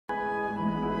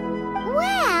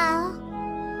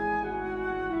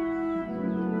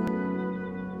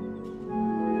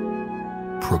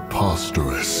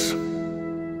Preposterous.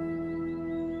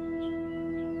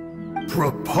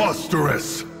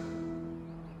 Preposterous!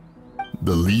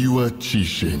 The Liwa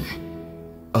Qixing.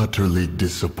 Utterly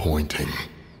disappointing.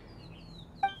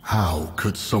 How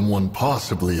could someone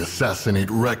possibly assassinate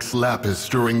Rex Lapis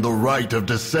during the Rite of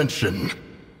Dissension?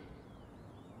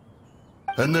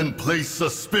 And then place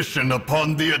suspicion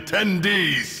upon the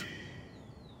attendees?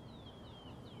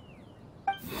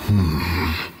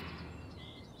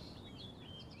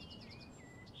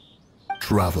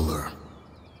 Traveler,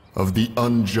 of the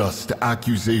unjust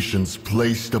accusations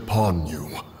placed upon you,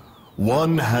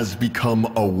 one has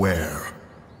become aware.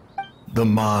 The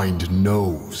mind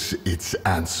knows its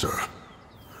answer,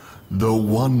 though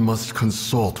one must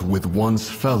consult with one's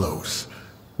fellows,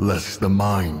 lest the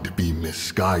mind be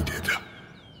misguided.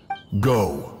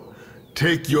 Go,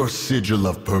 take your sigil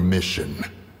of permission.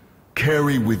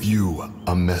 Carry with you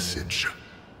a message.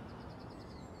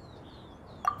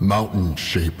 Mountain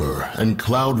Shaper and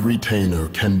Cloud Retainer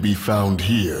can be found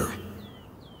here.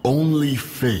 Only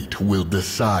fate will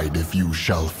decide if you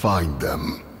shall find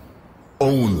them.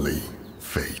 Only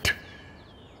fate.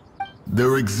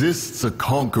 There exists a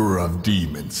conqueror of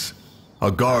demons,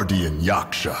 a guardian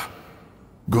Yaksha.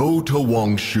 Go to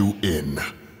Wangshu Inn.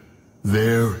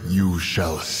 There you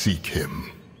shall seek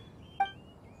him.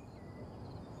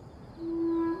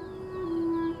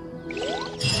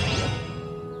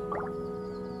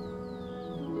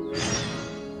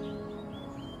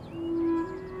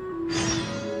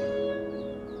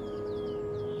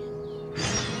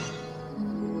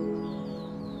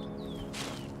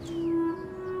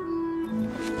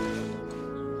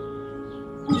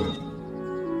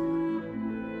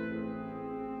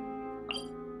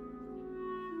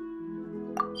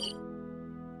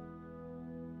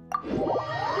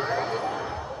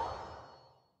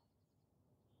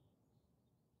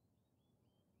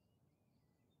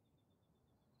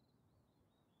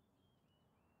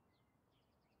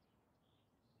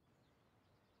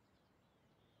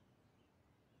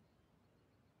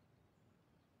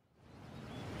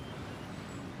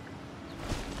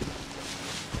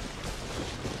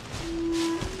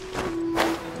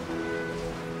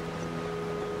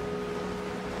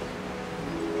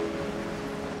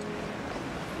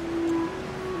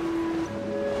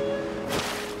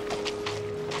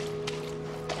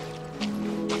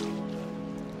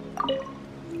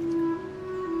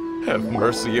 Have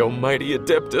mercy, O mighty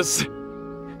Adeptus.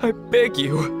 I beg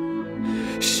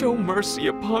you, show mercy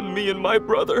upon me and my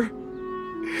brother.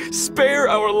 Spare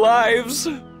our lives.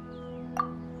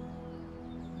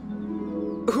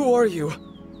 Who are you?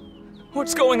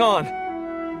 What's going on?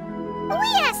 We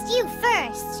asked you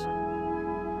first.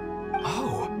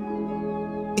 Oh.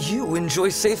 You enjoy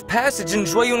safe passage in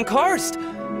Joyun Karst.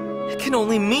 It can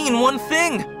only mean one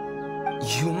thing.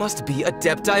 You must be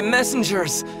Adepti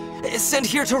messengers, sent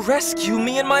here to rescue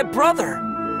me and my brother.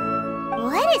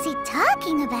 What is he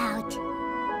talking about?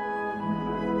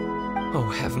 Oh,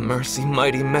 have mercy,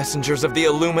 mighty messengers of the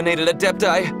illuminated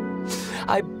Adepti.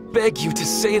 I beg you to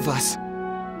save us.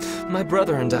 My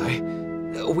brother and I,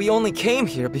 we only came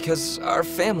here because our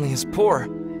family is poor,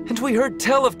 and we heard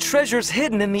tell of treasures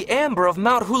hidden in the amber of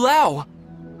Mount Hulao.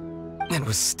 It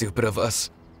was stupid of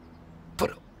us,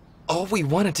 but all we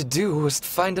wanted to do was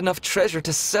find enough treasure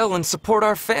to sell and support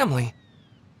our family.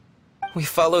 We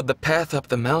followed the path up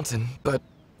the mountain, but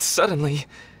suddenly,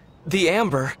 the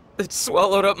amber, it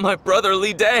swallowed up my brother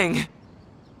Li Dang.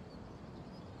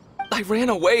 I ran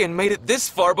away and made it this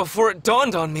far before it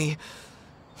dawned on me.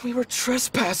 We were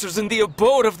trespassers in the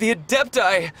abode of the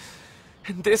Adepti,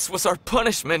 and this was our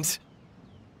punishment.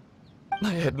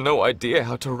 I had no idea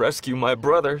how to rescue my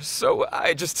brother, so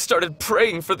I just started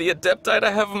praying for the Adepti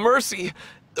to have mercy,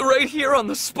 right here on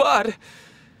the spot.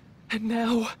 And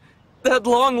now, at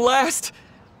long last,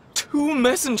 2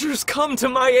 messengers come to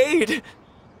my aid.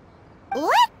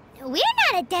 What? We're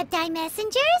not Adepti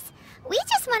messengers. We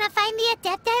just want to find the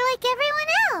Adepti like everyone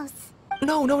else.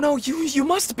 No, you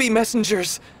must be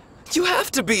messengers. You have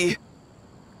to be.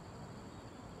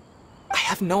 I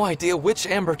have no idea which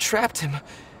amber trapped him.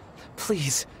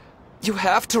 Please, you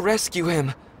have to rescue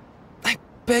him. I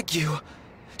beg you,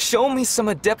 show me some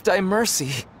Adepti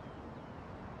mercy.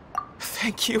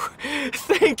 Thank you,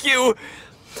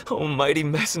 oh mighty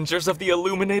messengers of the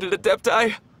illuminated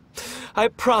Adepti. I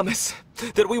promise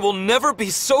that we will never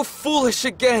be so foolish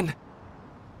again.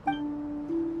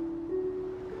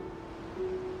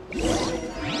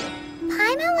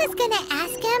 Paimon was gonna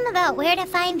ask him about where to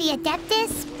find the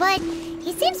Adeptus, but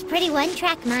he seems pretty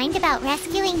one-track mind about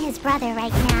rescuing his brother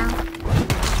right now.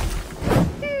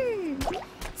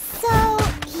 So,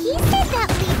 he said that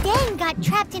Li Dang got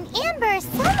trapped in amber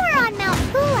somewhere on Mount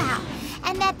Hulao.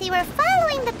 that they were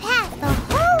following the path the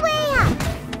whole way up.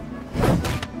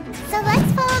 So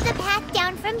let's follow the path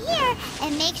down from here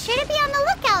and make sure to be on the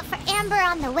lookout for Amber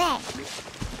on the way.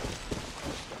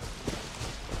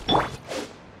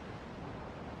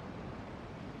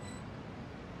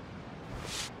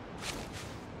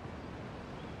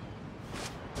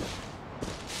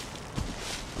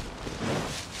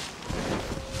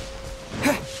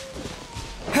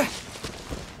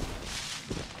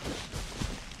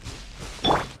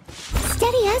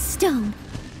 Steady as stone.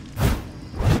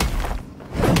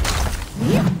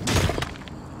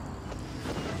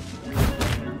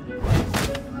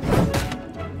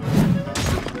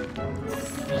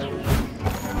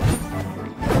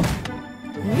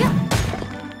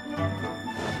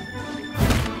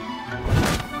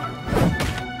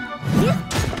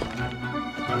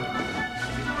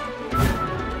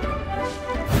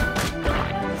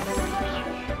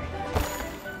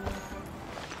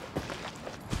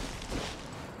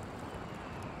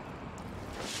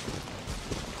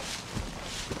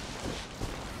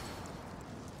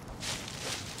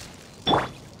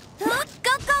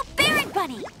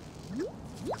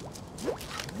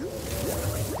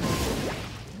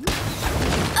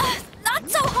 Not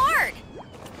so hard!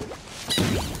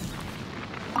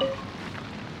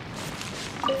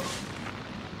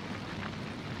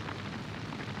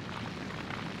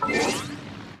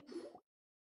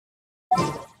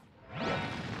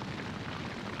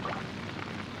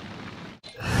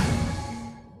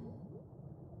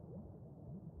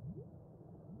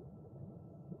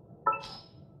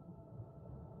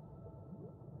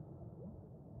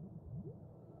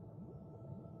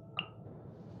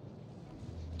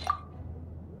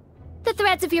 The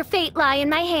threads of your fate lie in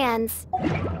my hands.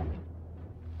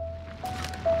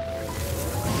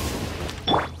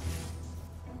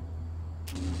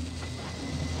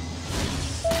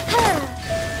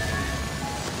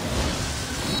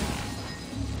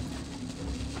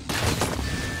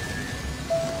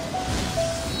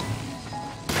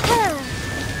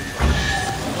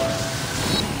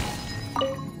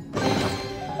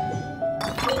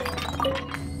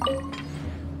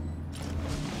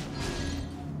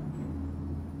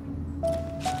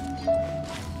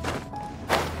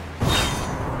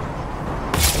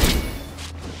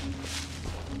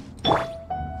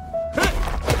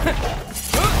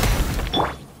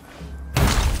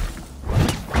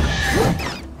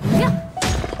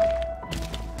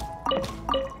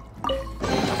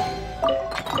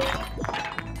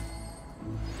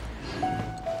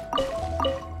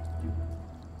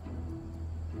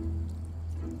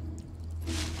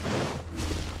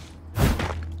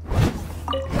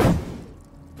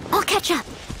 Catch up.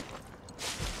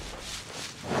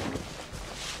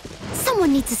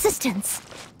 Someone needs assistance.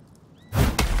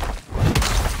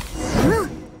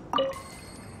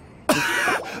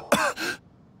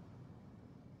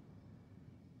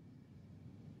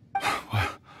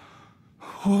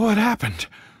 What happened?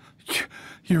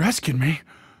 You rescued me?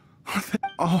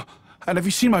 Oh, and have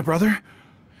you seen my brother?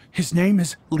 His name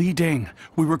is Li Ding.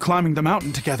 We were climbing the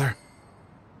mountain together.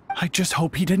 I just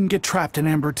hope he didn't get trapped in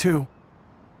Amber too.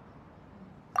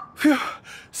 Phew.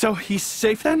 So he's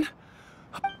safe then?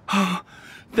 Oh,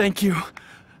 thank you.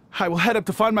 I will head up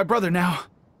to find my brother now.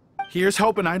 Here's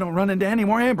hoping I don't run into any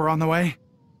more Amber on the way.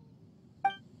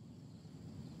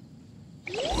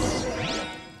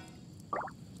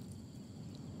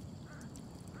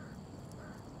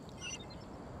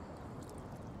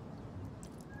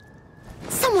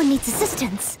 Someone needs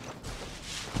assistance.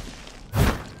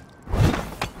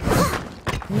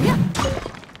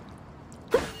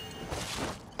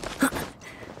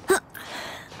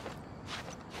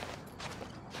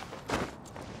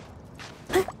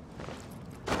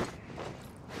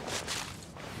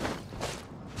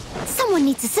 Someone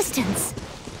needs assistance.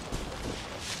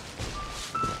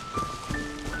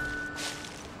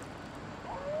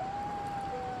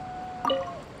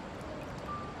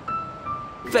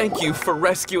 Thank you for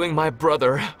rescuing my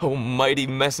brother, O mighty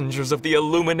messengers of the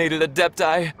illuminated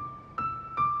Adepti.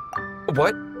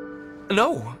 What?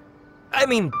 No. I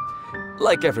mean,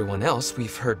 like everyone else,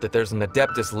 we've heard that there's an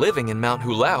Adeptus living in Mount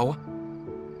Hulao.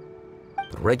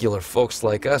 But regular folks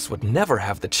like us would never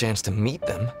have the chance to meet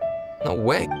them. No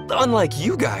way. Unlike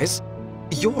you guys,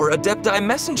 you're Adepti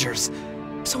messengers.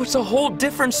 So it's a whole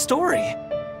different story.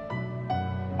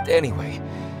 Anyway,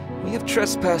 we have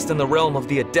trespassed in the realm of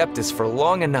the Adeptus for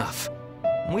long enough.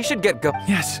 We should get go-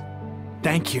 Yes,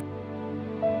 thank you.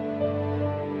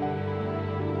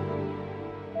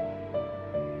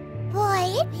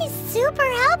 Boy, it'd be super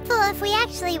helpful if we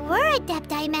actually were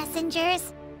Adepti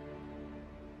messengers.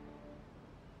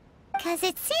 'Cause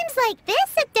it seems like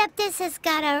this Adeptus has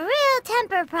got a real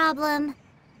temper problem.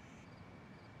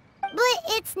 But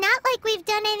it's not like we've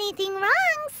done anything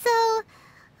wrong, so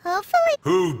hopefully...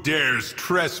 Who dares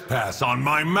trespass on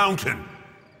my mountain?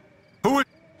 Who...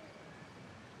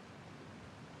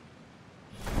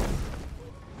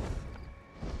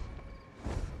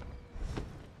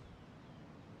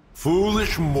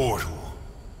 Foolish mortal,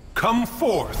 come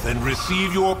forth and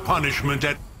receive your punishment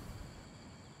at...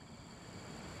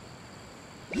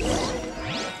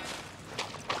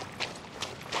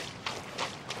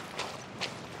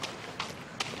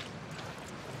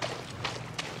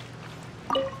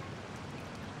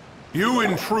 You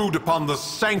intrude upon the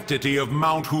sanctity of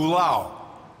Mount Hulao.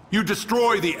 You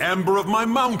destroy the amber of my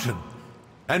mountain.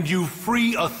 And you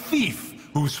free a thief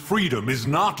whose freedom is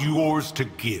not yours to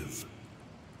give.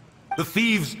 The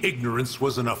thief's ignorance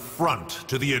was an affront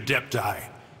to the Adepti,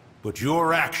 but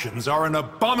your actions are an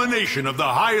abomination of the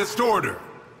highest order.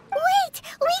 Wait!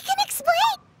 We can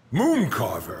explain!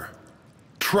 Mooncarver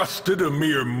trusted a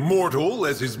mere mortal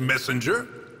as his messenger?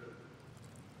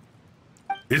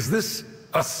 Is this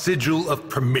a sigil of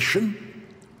permission?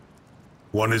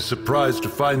 One is surprised to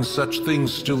find such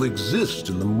things still exist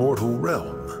in the mortal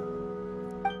realm.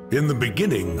 In the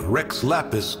beginning, Rex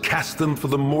Lapis cast them for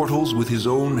the mortals with his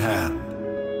own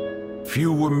hand.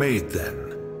 Few were made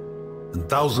then, and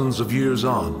thousands of years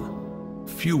on,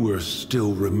 fewer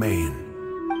still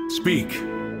remain. Speak.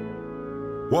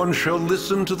 One shall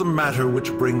listen to the matter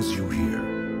which brings you here.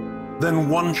 Then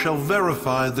one shall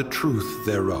verify the truth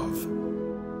thereof.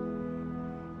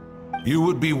 You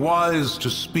would be wise to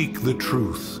speak the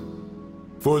truth.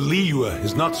 For Liyue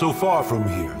is not so far from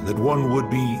here that one would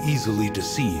be easily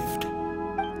deceived.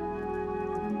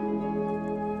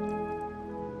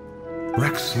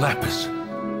 Rex Lapis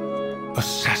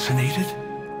assassinated?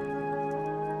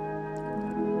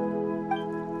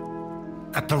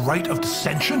 At the rite of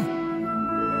dissension?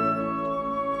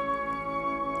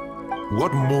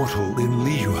 What mortal in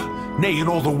Liyue, nay in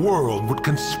all the world, would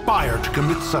conspire to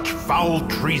commit such foul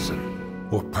treason?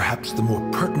 Or perhaps the more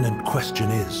pertinent question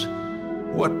is,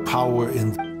 what power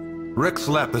in... Rex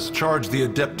Lapis charged the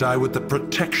Adepti with the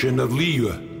protection of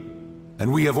Liyue,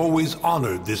 and we have always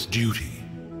honored this duty.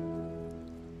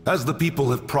 As the people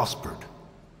have prospered,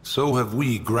 so have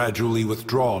we gradually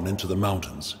withdrawn into the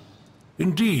mountains.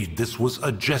 Indeed, this was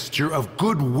a gesture of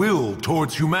goodwill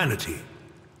towards humanity.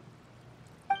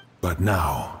 But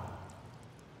now,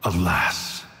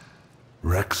 alas,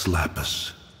 Rex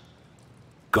Lapis,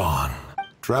 gone.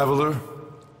 Traveler,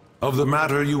 of the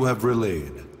matter you have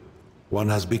relayed, one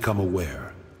has become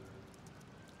aware.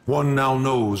 One now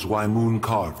knows why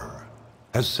Mooncarver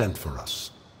has sent for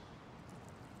us.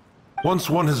 Once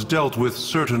one has dealt with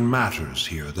certain matters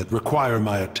here that require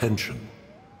my attention,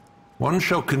 one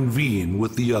shall convene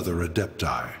with the other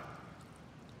Adepti.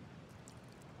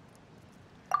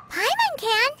 Paimon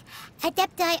can!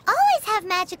 Adepti always have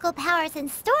magical powers in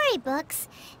storybooks.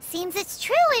 Seems it's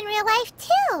true in real life,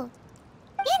 too.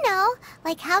 You know,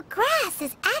 like how grass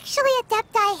is actually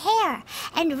Adepti hair,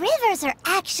 and rivers are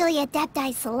actually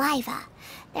Adepti saliva.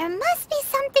 There must be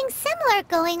something similar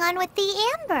going on with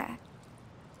the amber.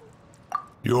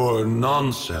 Your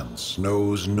nonsense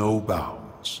knows no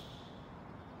bounds.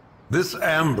 This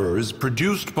amber is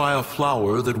produced by a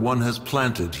flower that one has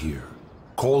planted here,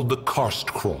 called the karst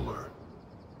crawler.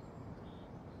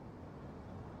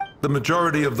 The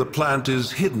majority of the plant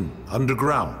is hidden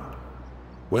underground.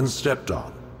 When stepped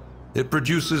on, it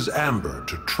produces amber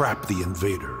to trap the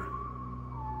invader.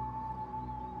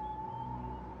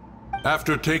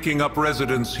 After taking up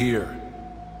residence here,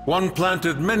 one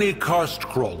planted many karst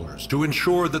crawlers to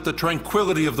ensure that the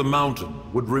tranquility of the mountain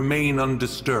would remain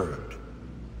undisturbed.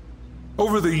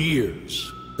 Over the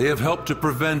years, they have helped to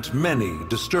prevent many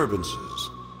disturbances.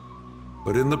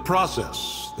 But in the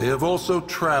process, they have also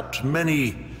trapped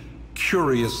many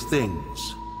curious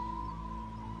things.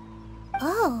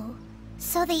 Oh,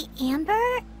 so the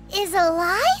amber is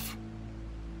alive?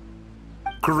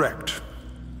 Correct.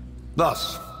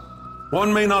 Thus,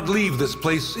 one may not leave this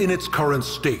place in its current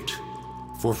state,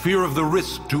 for fear of the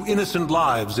risk to innocent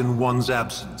lives in one's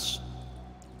absence.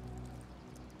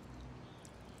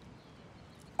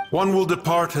 One will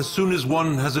depart as soon as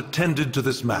one has attended to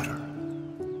this matter.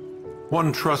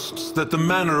 One trusts that the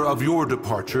manner of your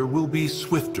departure will be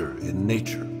swifter in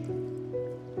nature.